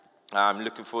I'm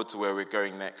looking forward to where we're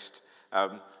going next,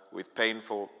 with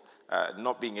painful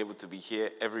not being able to be here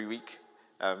every week,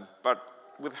 but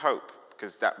with hope,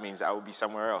 because that means I will be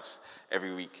somewhere else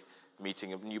every week,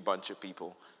 meeting a new bunch of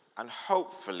people, and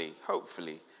hopefully,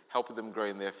 helping them grow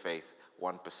in their faith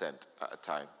 1% at a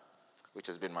time, which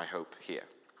has been my hope here.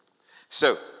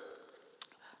 So,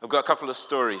 I've got a couple of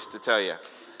stories to tell you.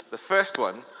 The first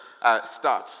one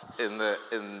starts in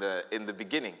the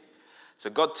beginning. So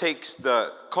God takes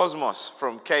the cosmos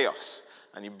from chaos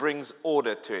and he brings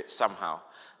order to it somehow.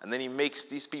 And then he makes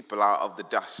these people out of the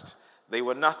dust. They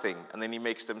were nothing, and then he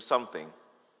makes them something.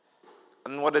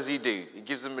 And what does he do? He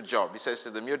gives them a job. He says to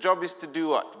them, your job is to do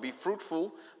what? To be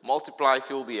fruitful, multiply,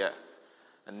 fill the earth,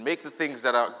 and make the things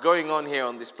that are going on here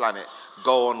on this planet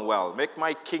go on well. Make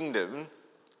my kingdom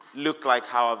look like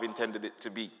how I've intended it to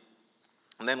be.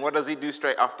 And then what does he do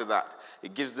straight after that? He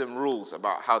gives them rules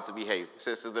about how to behave. He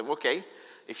says to them, okay,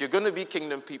 if you're going to be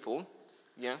kingdom people,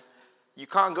 you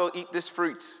can't go eat this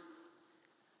fruit.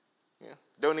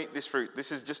 Don't eat this fruit.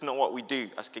 This is just not what we do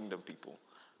as kingdom people.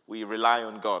 We rely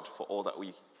on God for all that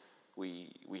we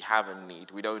have and need.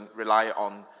 We don't rely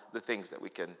on the things that we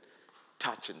can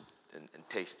touch and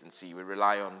taste and see. We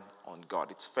rely on God.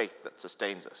 It's faith that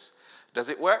sustains us. Does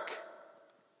it work?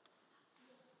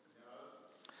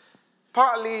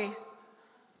 Partly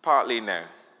no.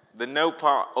 The no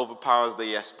part overpowers the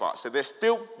yes part. So they're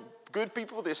still good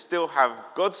people. They still have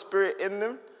God's Spirit in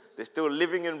them. They're still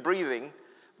living and breathing.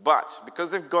 But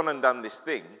because they've gone and done this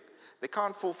thing, they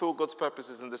can't fulfill God's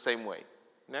purposes in the same way.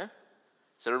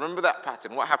 So remember that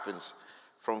pattern. What happens?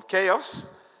 From chaos,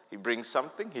 he brings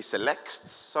something. He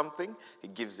selects something. He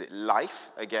gives it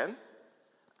life again.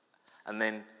 And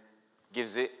then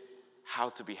gives it how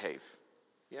to behave.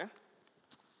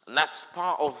 And that's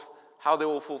part of how they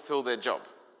will fulfill their job.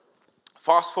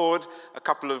 Fast forward a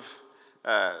couple of,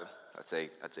 I'd say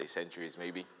centuries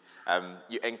maybe.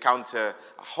 You encounter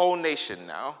a whole nation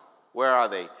now. Where are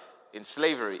they? In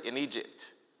slavery, in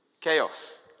Egypt.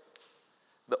 Chaos.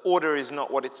 The order is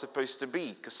not what it's supposed to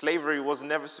be, because slavery was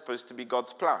never supposed to be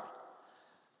God's plan.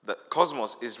 The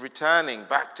cosmos is returning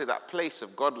back to that place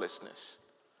of godlessness.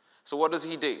 So what does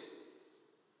he do?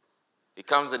 He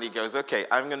comes and he goes, okay,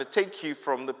 I'm going to take you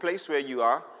from the place where you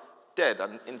are dead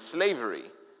and in slavery,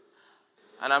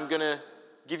 and I'm going to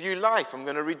give you life. I'm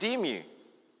going to redeem you.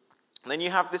 And then you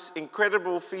have this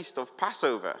incredible feast of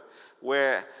Passover,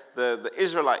 where the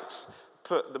Israelites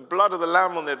put the blood of the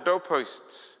lamb on their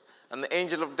doorposts, and the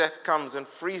angel of death comes and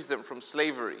frees them from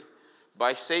slavery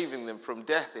by saving them from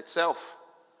death itself.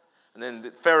 And then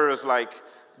the Pharaoh's like,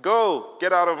 go,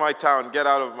 get out of my town, get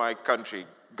out of my country.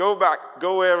 Go back,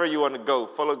 go wherever you want to go.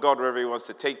 Follow God wherever he wants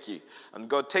to take you. And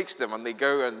God takes them, and they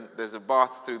go, and there's a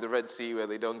bath through the Red Sea where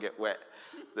they don't get wet.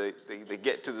 They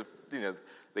get to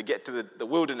the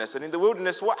wilderness. And in the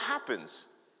wilderness, what happens?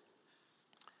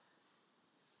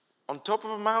 On top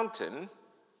of a mountain,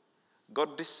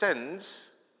 God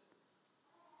descends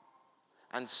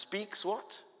and speaks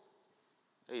what?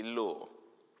 A law.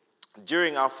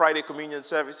 During our Friday communion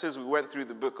services, we went through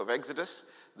the book of Exodus.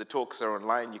 The talks are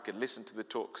online. You can listen to the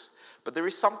talks. But there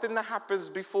is something that happens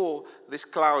before this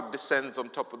cloud descends on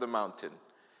top of the mountain.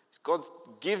 God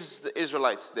gives the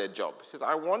Israelites their job. He says,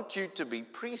 I want you to be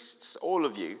priests, all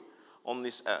of you, on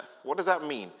this earth. What does that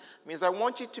mean? It means I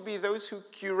want you to be those who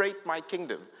curate my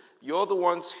kingdom. You're the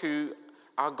ones who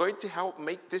are going to help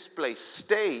make this place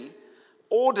stay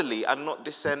orderly and not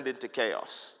descend into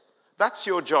chaos. That's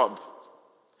your job.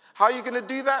 How are you going to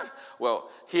do that? Well,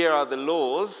 here are the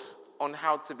laws on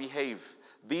how to behave.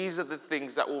 These are the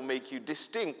things that will make you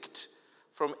distinct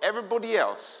from everybody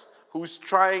else who's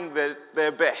trying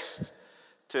their best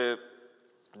to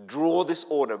draw this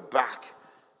order back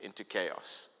into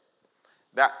chaos.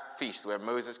 That feast where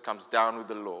Moses comes down with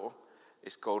the law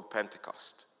is called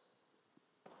Pentecost.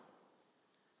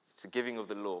 It's the giving of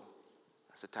the law.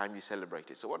 That's the time you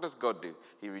celebrate it. So what does God do?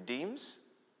 He redeems.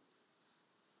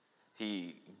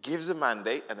 He gives a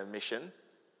mandate and a mission,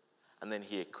 and then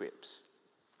he equips.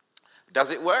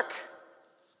 Does it work?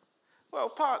 Well,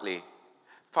 partly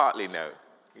no.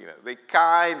 They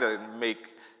kind of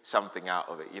make something out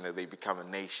of it. They become a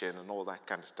nation and all that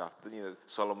kind of stuff.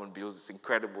 Solomon builds this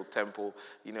incredible temple,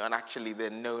 and actually they're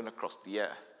known across the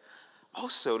earth.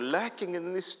 Also, lurking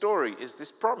in this story is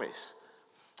this promise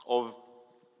of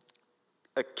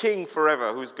a king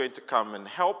forever who's going to come and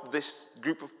help this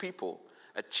group of people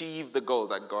achieve the goal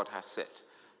that God has set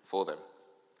for them.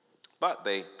 But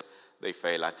they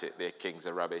fail at it. Their kings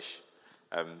are rubbish.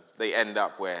 They end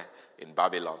up where? In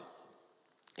Babylon,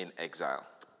 in exile.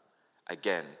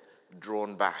 Again,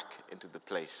 drawn back into the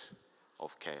place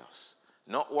of chaos.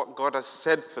 Not what God has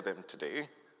said for them to do,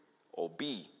 or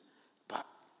be, but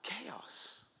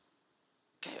chaos.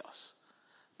 Chaos.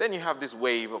 Then you have this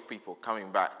wave of people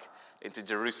coming back into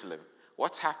Jerusalem.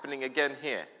 What's happening again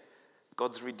here?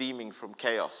 God's redeeming from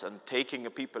chaos and taking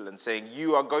a people and saying,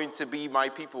 you are going to be my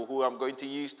people who I'm going to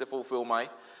use to fulfill my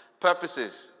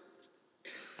purposes.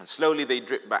 And slowly they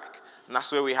drip back. And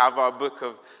that's where we have our book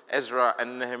of Ezra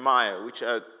and Nehemiah, which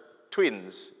are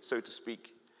twins, so to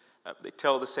speak. They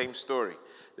tell the same story.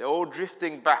 They're all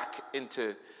drifting back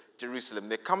into Jerusalem.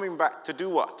 They're coming back to do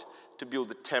what? To build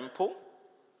the temple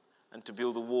and to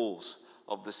build the walls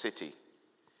of the city.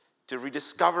 To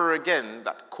rediscover again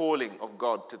that calling of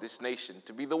God to this nation.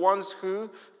 To be the ones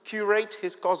who curate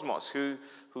his cosmos, who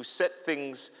set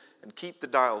things and keep the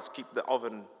dials, keep the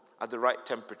oven at the right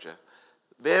temperature.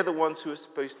 They're the ones who are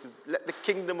supposed to let the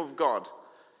kingdom of God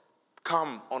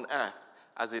come on earth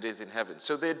as it is in heaven.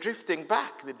 So they're drifting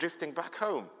back. They're drifting back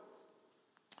home.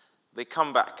 They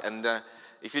come back. And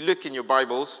if you look in your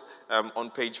Bibles on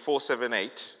page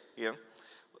 478,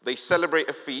 they celebrate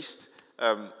a feast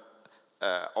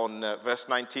on verse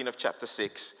 19 of chapter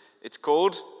 6. It's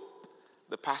called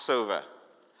the Passover.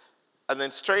 And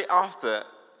then straight after,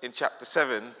 in chapter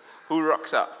 7, who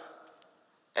rocks up?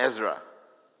 Ezra.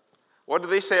 What do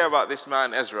they say about this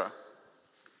man, Ezra?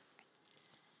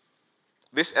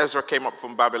 This Ezra came up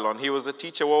from Babylon. He was a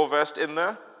teacher well versed in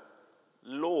the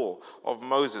law of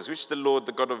Moses, which the Lord,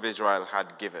 the God of Israel,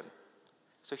 had given.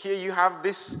 So here you have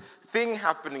this thing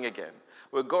happening again,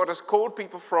 where God has called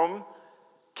people from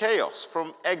chaos,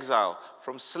 from exile,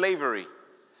 from slavery.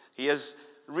 He has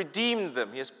redeemed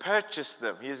them. He has purchased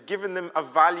them. He has given them a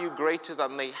value greater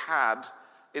than they had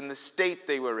in the state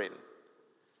they were in.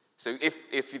 So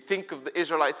if you think of the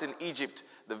Israelites in Egypt,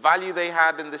 the value they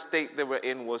had in the state they were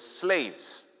in was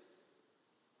slaves.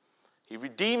 He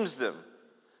redeems them.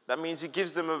 That means he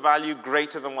gives them a value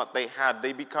greater than what they had.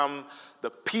 They become the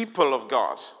people of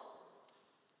God,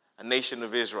 a nation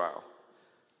of Israel.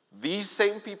 These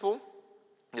same people,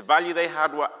 the value they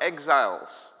had were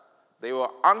exiles. They were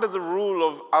under the rule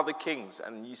of other kings.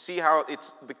 And you see how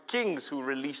it's the kings who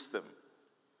released them.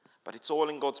 But it's all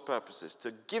in God's purposes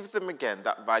to give them again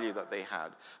that value that they had,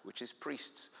 which is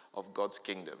priests of God's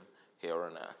kingdom here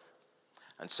on earth.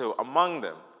 And so among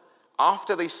them,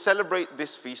 after they celebrate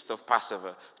this feast of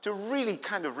Passover, to really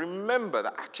kind of remember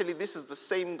that actually this is the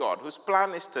same God whose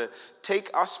plan is to take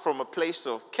us from a place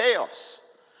of chaos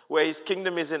where his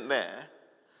kingdom isn't there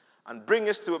and bring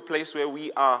us to a place where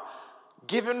we are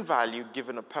given value,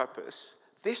 given a purpose.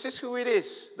 This is who it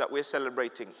is that we're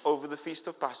celebrating over the feast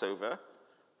of Passover.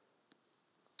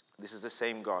 This is the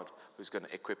same God who's going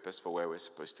to equip us for where we're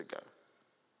supposed to go.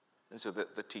 And so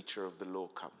the teacher of the law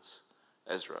comes,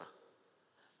 Ezra.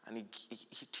 And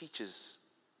he teaches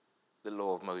the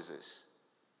law of Moses.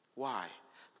 Why?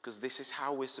 Because this is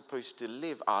how we're supposed to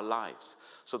live our lives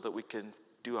so that we can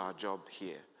do our job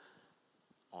here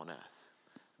on earth.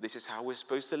 This is how we're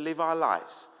supposed to live our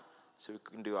lives so we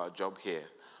can do our job here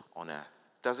on earth.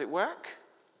 Does it work?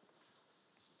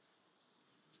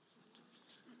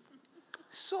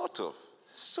 Sort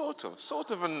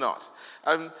of and not.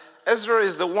 Ezra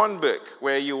is the one book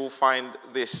where you will find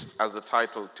this as a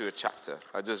title to a chapter.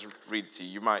 I'll just read it to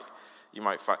you. You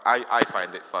might find, I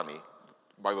find it funny.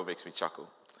 The Bible makes me chuckle.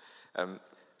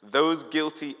 Those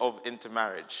guilty of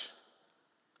intermarriage.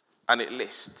 And it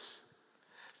lists.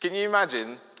 Can you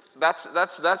imagine?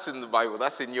 That's in the Bible.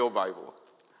 That's in your Bible.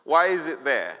 Why is it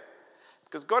there?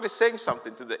 Because God is saying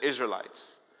something to the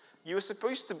Israelites. You were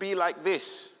supposed to be like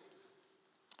this.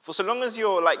 For so long as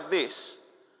you're like this,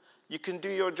 you can do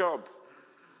your job.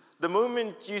 The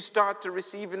moment you start to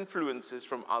receive influences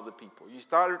from other people, you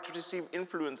start to receive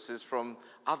influences from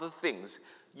other things,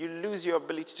 you lose your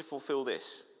ability to fulfill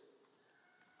this.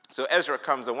 So Ezra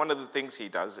comes, and one of the things he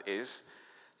does is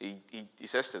he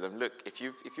says to them, look, if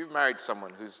you've married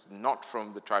someone who's not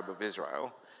from the tribe of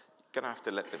Israel, you're going to have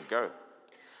to let them go.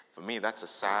 For me, that's a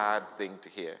sad thing to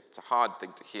hear. It's a hard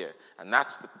thing to hear. And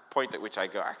that's the point at which I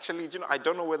go, actually, I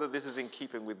don't know whether this is in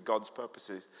keeping with God's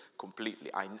purposes completely.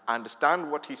 I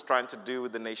understand what he's trying to do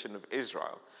with the nation of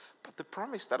Israel. But the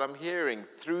promise that I'm hearing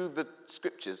through the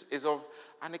scriptures is of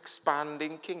an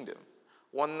expanding kingdom,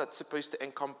 one that's supposed to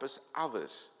encompass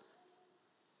others.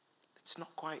 It's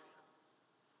not quite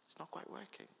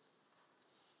working.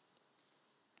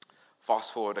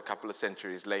 Fast forward a couple of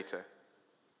centuries later.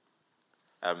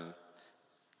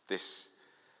 This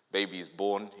baby is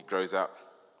born, he grows up,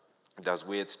 he does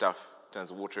weird stuff,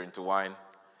 turns water into wine,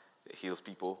 it heals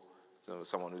people. So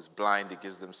someone who's blind, it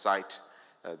gives them sight.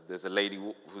 There's a lady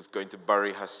who's going to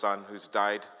bury her son who's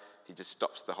died. He just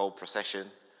stops the whole procession,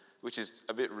 which is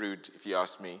a bit rude if you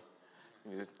ask me.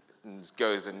 He just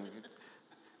goes and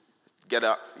get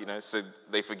up, so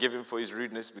they forgive him for his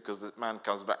rudeness because the man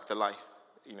comes back to life,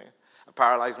 A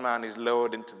paralyzed man is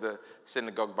lowered into the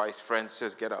synagogue by his friends,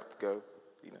 says, get up, go,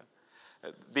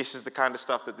 This is the kind of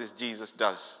stuff that this Jesus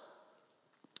does.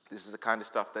 This is the kind of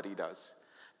stuff that he does.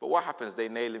 But what happens? They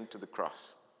nail him to the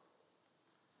cross.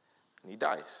 And he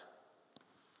dies.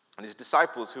 And his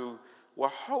disciples, who were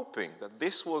hoping that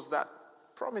this was that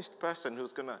promised person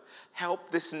who's going to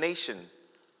help this nation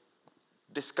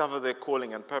discover their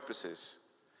calling and purposes,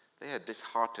 they are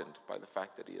disheartened by the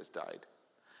fact that he has died.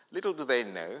 Little do they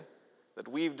know that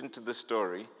weaved into the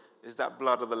story is that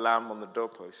blood of the lamb on the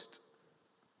doorpost.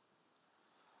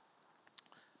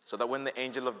 So that when the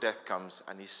angel of death comes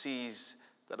and he sees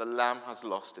that a lamb has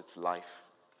lost its life,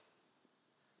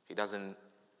 he doesn't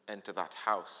enter that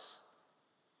house.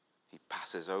 He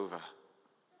passes over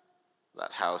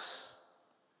that house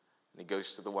and he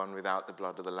goes to the one without the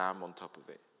blood of the lamb on top of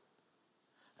it.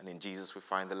 And in Jesus we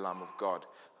find the Lamb of God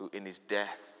who in his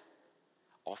death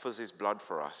offers his blood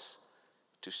for us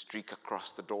to streak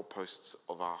across the doorposts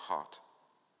of our heart.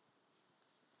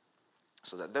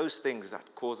 So that those things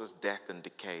that cause us death and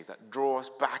decay, that draw us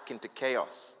back into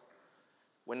chaos,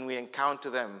 when we encounter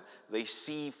them, they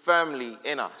see firmly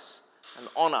in us and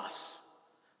on us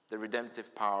the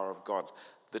redemptive power of God.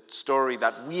 The story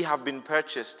that we have been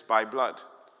purchased by blood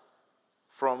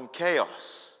from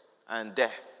chaos and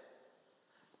death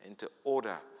into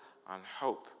order and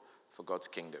hope for God's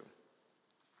kingdom.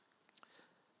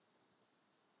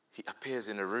 He appears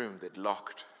in a room that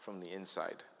locked from the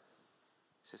inside.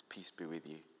 He says, peace be with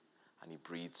you. And he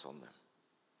breathes on them.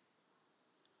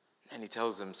 And he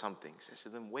tells them something. He says to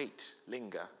them, wait,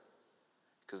 linger,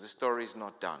 because the story is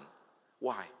not done.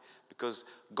 Why? Because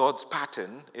God's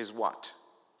pattern is what?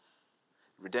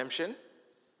 Redemption,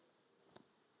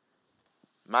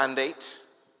 mandate,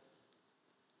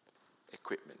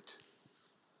 equipment.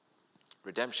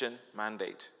 Redemption,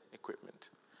 mandate, equipment.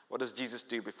 What does Jesus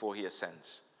do before he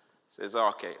ascends? He says,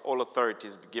 okay, all authority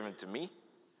is given to me.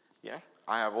 Yeah,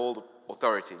 I have all the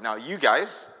authority. Now you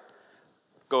guys,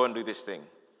 go and do this thing.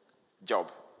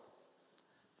 Job.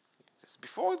 He says,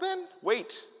 before then,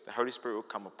 wait. The Holy Spirit will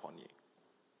come upon you.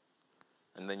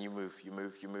 And then you move.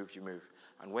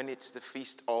 And when it's the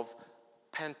feast of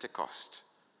Pentecost,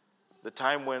 the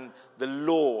time when the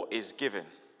law is given,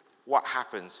 what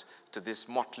happens to this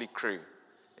motley crew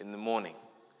in the morning?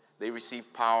 They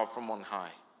receive power from on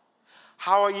high.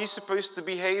 How are you supposed to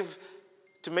behave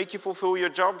to make you fulfill your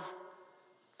job?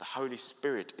 The Holy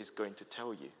Spirit is going to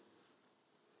tell you.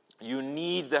 You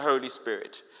need the Holy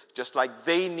Spirit, just like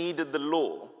they needed the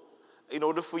law in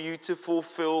order for you to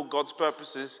fulfill God's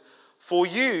purposes for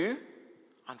you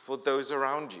and for those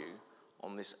around you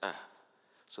on this earth,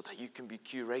 so that you can be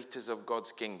curators of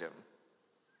God's kingdom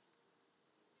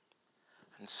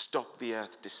and stop the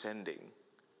earth descending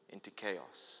into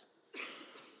chaos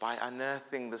by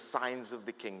unearthing the signs of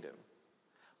the kingdom.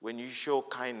 When you show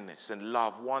kindness and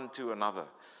love one to another,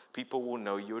 people will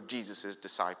know you're Jesus'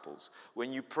 disciples.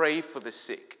 When you pray for the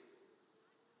sick,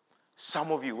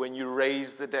 some of you, when you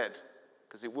raise the dead,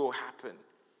 because it will happen.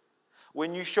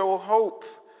 When you show hope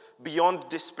beyond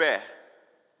despair,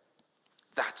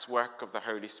 that's work of the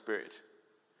Holy Spirit.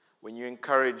 When you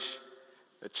encourage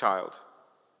a child,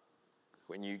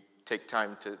 when you take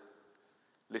time to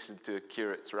listen to a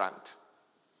curate's rant,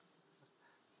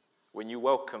 when you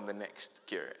welcome the next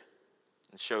curate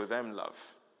and show them love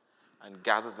and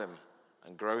gather them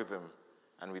and grow them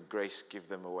and with grace give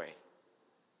them away.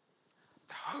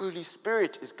 The Holy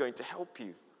Spirit is going to help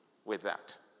you with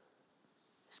that.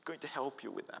 He's going to help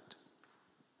you with that.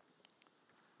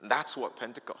 And that's what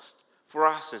Pentecost for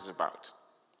us is about.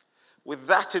 With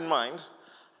that in mind,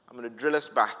 I'm going to drill us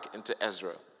back into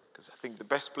Ezra, because I think the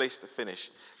best place to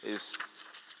finish is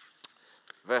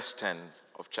verse 10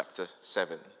 of chapter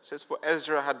 7. It says, for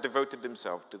Ezra had devoted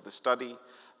himself to the study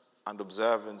and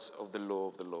observance of the law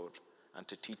of the Lord, and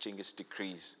to teaching his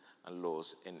decrees and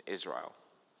laws in Israel.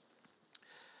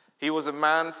 He was a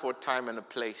man for a time and a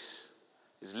place.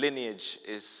 His lineage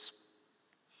is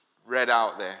read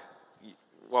out there.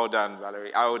 Well done,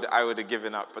 Valerie. I would have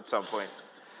given up at some point.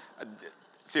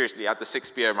 Seriously, at the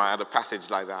 6 p.m. I had a passage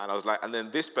like that, and I was like, and then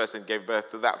this person gave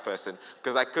birth to that person,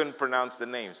 because I couldn't pronounce the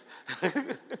names.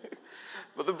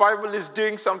 But the Bible is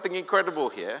doing something incredible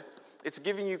here. It's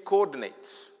giving you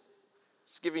coordinates.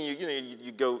 It's giving you,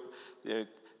 you go,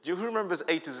 who remembers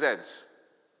A to Z's?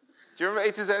 Do you remember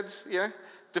A to Z's? Yeah?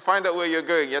 To find out where you're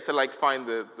going, you have to find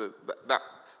that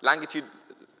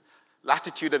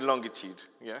latitude and longitude.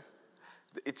 Yeah?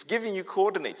 It's giving you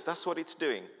coordinates. That's what it's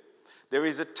doing. There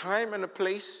is a time and a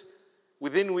place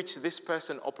within which this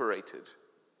person operated.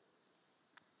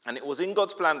 And it was in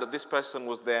God's plan that this person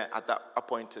was there at that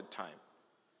appointed time.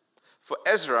 For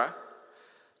Ezra,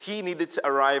 he needed to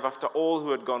arrive after all who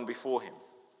had gone before him.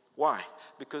 Why?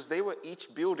 Because they were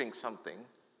each building something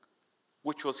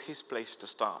which was his place to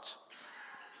start.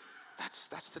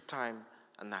 That's the time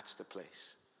and that's the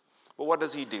place. But what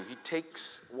does he do? He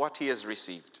takes what he has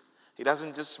received. He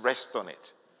doesn't just rest on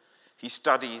it. He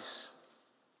studies.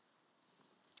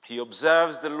 He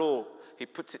observes the law. He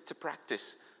puts it to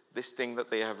practice, this thing that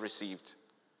they have received,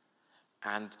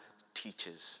 and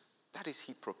teaches. That is,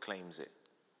 he proclaims it.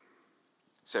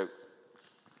 So,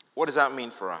 what does that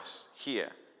mean for us here?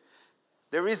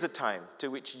 There is a time to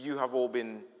which you have all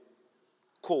been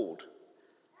called,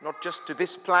 not just to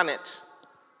this planet,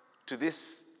 to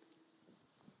this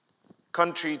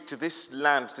country, to this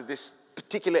land, to this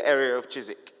particular area of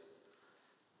Chiswick.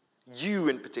 You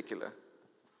in particular.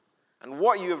 And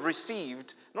what you have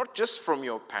received, not just from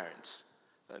your parents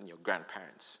and your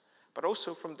grandparents, but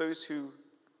also from those who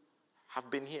have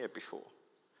been here before.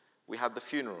 We had the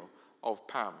funeral of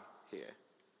Pam here,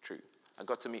 true. I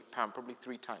got to meet Pam probably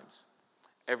 3 times.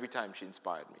 Every time she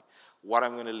inspired me. What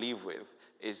I'm going to leave with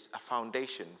is a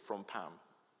foundation from Pam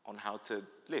on how to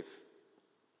live.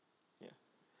 Yeah.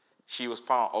 She was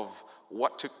part of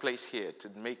what took place here to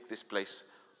make this place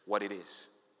what it is.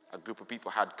 A group of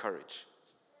people had courage.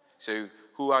 So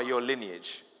who are your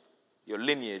lineage? Your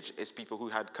lineage is people who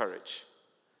had courage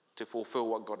to fulfill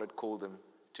what God had called them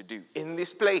to do in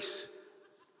this place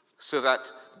so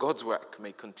that God's work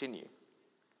may continue.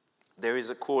 There is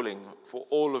a calling for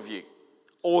all of you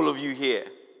here,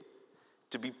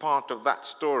 to be part of that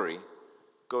story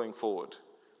going forward,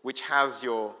 which has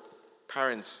your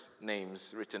parents'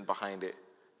 names written behind it,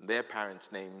 their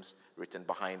parents' names written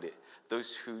behind it,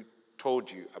 those who told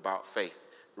you about faith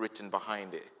written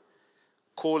behind it,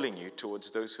 calling you towards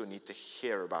those who need to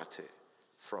hear about it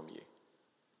from you.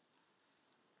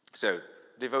 So,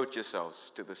 devote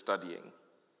yourselves to the studying.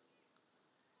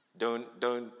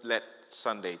 Don't let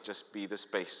Sunday just be the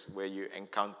space where you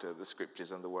encounter the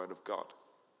scriptures and the word of God.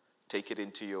 Take it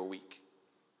into your week.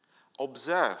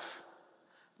 Observe,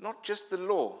 not just the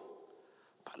law,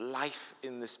 but life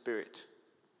in the Spirit.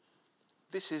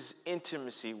 This is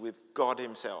intimacy with God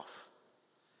himself.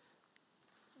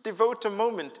 Devote a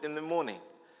moment in the morning.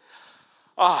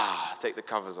 Take the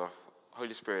covers off.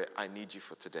 Holy Spirit, I need you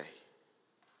for today.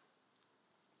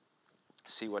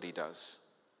 See what he does.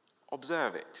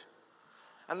 Observe it.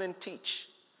 And then teach.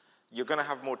 You're going to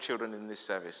have more children in this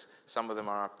service. Some of them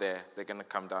are up there. They're going to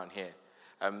come down here.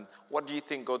 What do you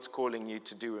think God's calling you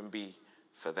to do and be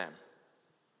for them?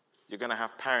 You're going to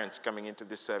have parents coming into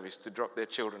this service to drop their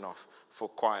children off for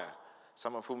choir.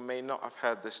 Some of whom may not have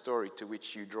heard the story to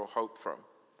which you draw hope from.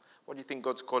 What do you think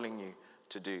God's calling you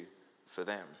to do for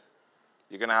them?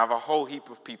 You're going to have a whole heap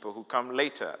of people who come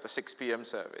later at the 6 p.m.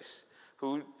 service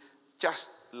who just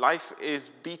life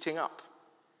is beating up.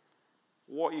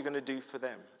 What are you going to do for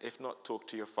them, if not talk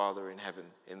to your Father in heaven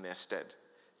in their stead?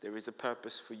 There is a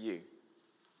purpose for you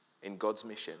in God's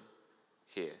mission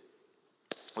here.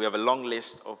 We have a long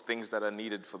list of things that are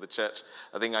needed for the church.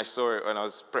 I think I saw it when I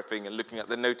was prepping and looking at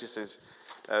the notices.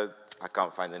 I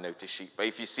can't find the notice sheet, but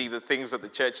if you see the things that the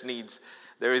church needs,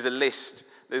 there is a list.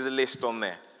 There's a list on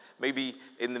there. Maybe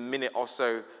in the minute or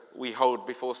so we hold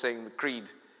before saying the creed,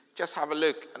 just have a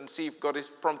look and see if God is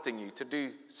prompting you to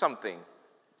do something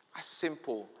as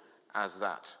simple as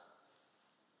that.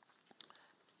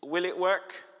 Will it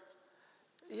work?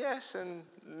 Yes and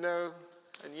no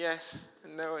and yes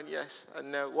and no and yes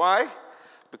and no. Why?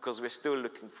 Because we're still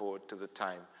looking forward to the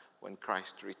time when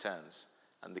Christ returns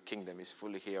and the kingdom is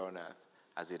fully here on earth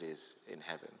as it is in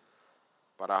heaven.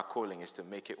 But our calling is to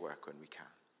make it work when we can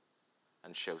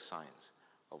and show signs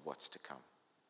of what's to come.